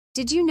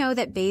Did you know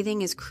that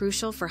bathing is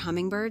crucial for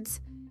hummingbirds?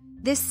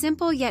 This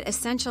simple yet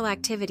essential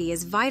activity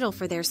is vital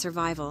for their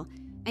survival,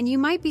 and you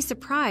might be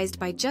surprised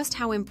by just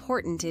how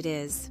important it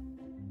is.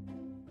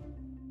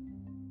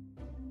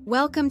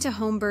 Welcome to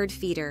Homebird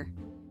Feeder,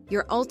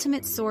 your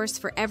ultimate source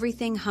for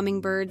everything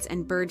hummingbirds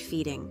and bird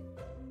feeding.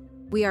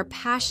 We are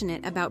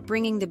passionate about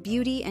bringing the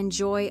beauty and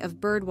joy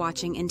of bird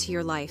watching into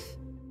your life.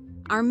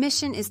 Our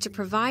mission is to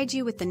provide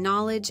you with the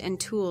knowledge and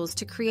tools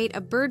to create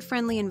a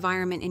bird-friendly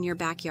environment in your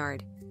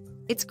backyard.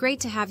 It's great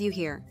to have you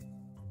here.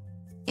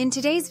 In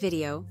today's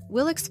video,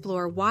 we'll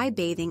explore why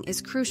bathing is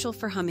crucial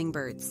for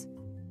hummingbirds.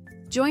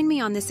 Join me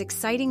on this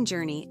exciting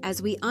journey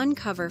as we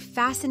uncover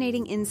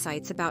fascinating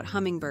insights about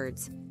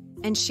hummingbirds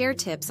and share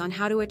tips on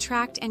how to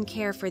attract and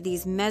care for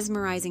these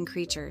mesmerizing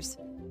creatures.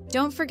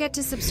 Don't forget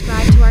to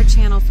subscribe to our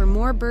channel for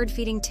more bird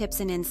feeding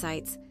tips and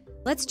insights.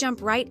 Let's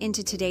jump right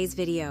into today's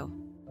video.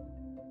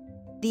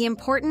 The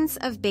importance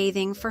of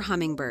bathing for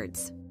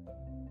hummingbirds.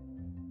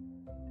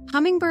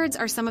 Hummingbirds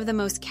are some of the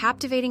most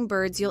captivating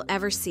birds you'll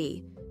ever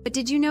see, but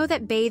did you know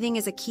that bathing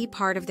is a key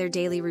part of their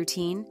daily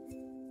routine?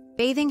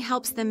 Bathing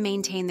helps them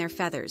maintain their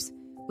feathers,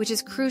 which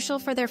is crucial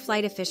for their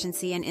flight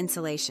efficiency and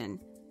insulation.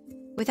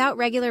 Without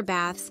regular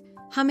baths,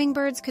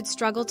 hummingbirds could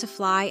struggle to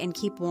fly and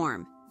keep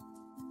warm.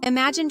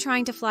 Imagine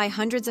trying to fly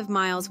hundreds of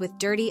miles with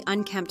dirty,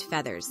 unkempt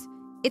feathers.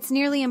 It's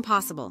nearly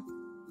impossible.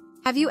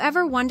 Have you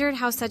ever wondered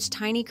how such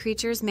tiny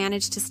creatures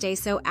manage to stay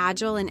so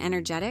agile and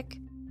energetic?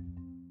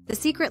 The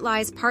secret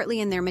lies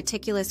partly in their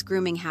meticulous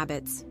grooming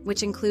habits,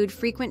 which include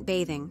frequent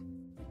bathing.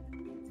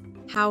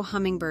 How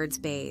hummingbirds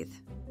bathe.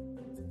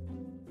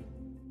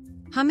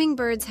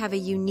 Hummingbirds have a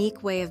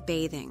unique way of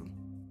bathing.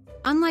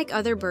 Unlike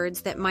other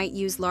birds that might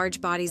use large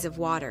bodies of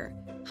water,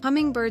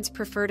 hummingbirds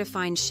prefer to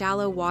find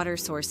shallow water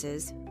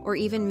sources or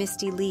even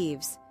misty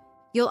leaves.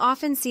 You'll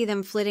often see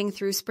them flitting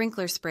through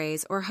sprinkler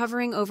sprays or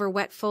hovering over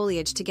wet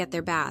foliage to get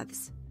their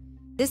baths.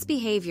 This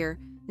behavior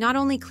not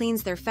only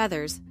cleans their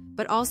feathers,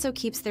 but also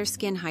keeps their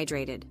skin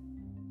hydrated.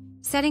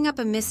 Setting up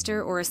a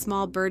mister or a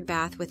small bird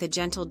bath with a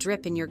gentle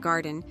drip in your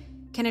garden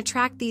can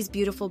attract these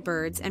beautiful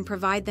birds and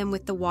provide them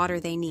with the water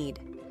they need.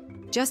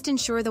 Just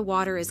ensure the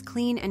water is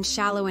clean and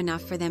shallow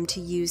enough for them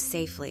to use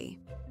safely.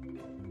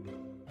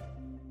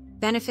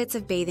 Benefits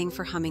of bathing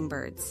for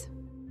hummingbirds.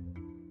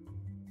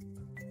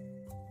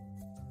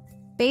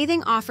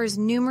 Bathing offers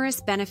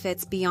numerous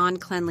benefits beyond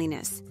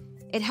cleanliness.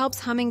 It helps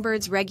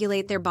hummingbirds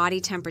regulate their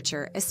body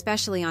temperature,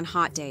 especially on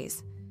hot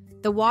days.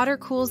 The water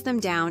cools them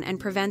down and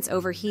prevents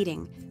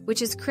overheating,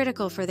 which is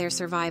critical for their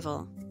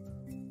survival.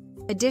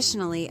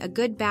 Additionally, a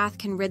good bath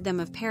can rid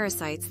them of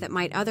parasites that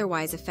might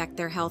otherwise affect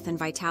their health and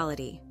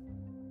vitality.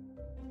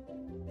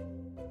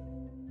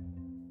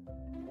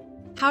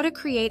 How to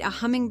create a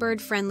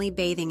hummingbird-friendly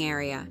bathing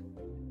area.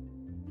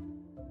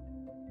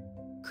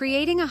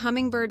 Creating a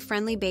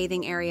hummingbird-friendly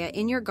bathing area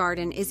in your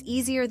garden is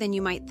easier than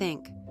you might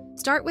think.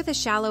 Start with a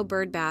shallow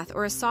bird bath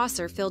or a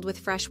saucer filled with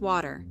fresh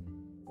water.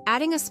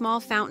 Adding a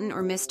small fountain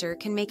or mister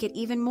can make it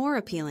even more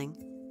appealing.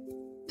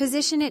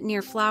 Position it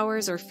near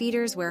flowers or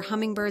feeders where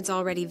hummingbirds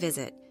already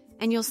visit,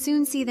 and you'll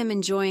soon see them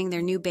enjoying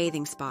their new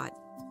bathing spot.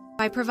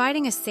 By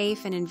providing a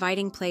safe and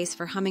inviting place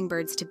for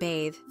hummingbirds to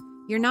bathe,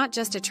 you're not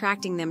just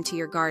attracting them to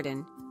your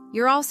garden,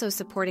 you're also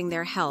supporting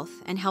their health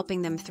and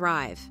helping them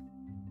thrive.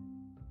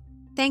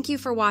 Thank you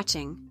for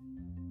watching.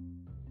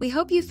 We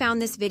hope you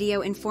found this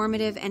video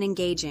informative and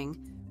engaging.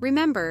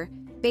 Remember,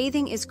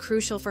 bathing is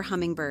crucial for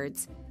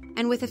hummingbirds,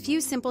 and with a few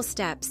simple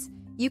steps,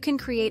 you can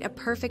create a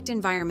perfect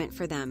environment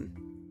for them.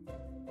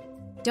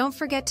 Don't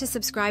forget to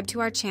subscribe to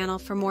our channel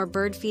for more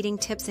bird feeding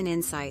tips and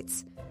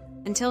insights.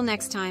 Until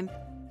next time,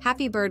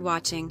 happy bird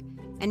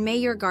watching, and may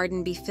your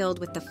garden be filled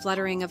with the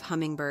fluttering of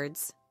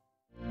hummingbirds.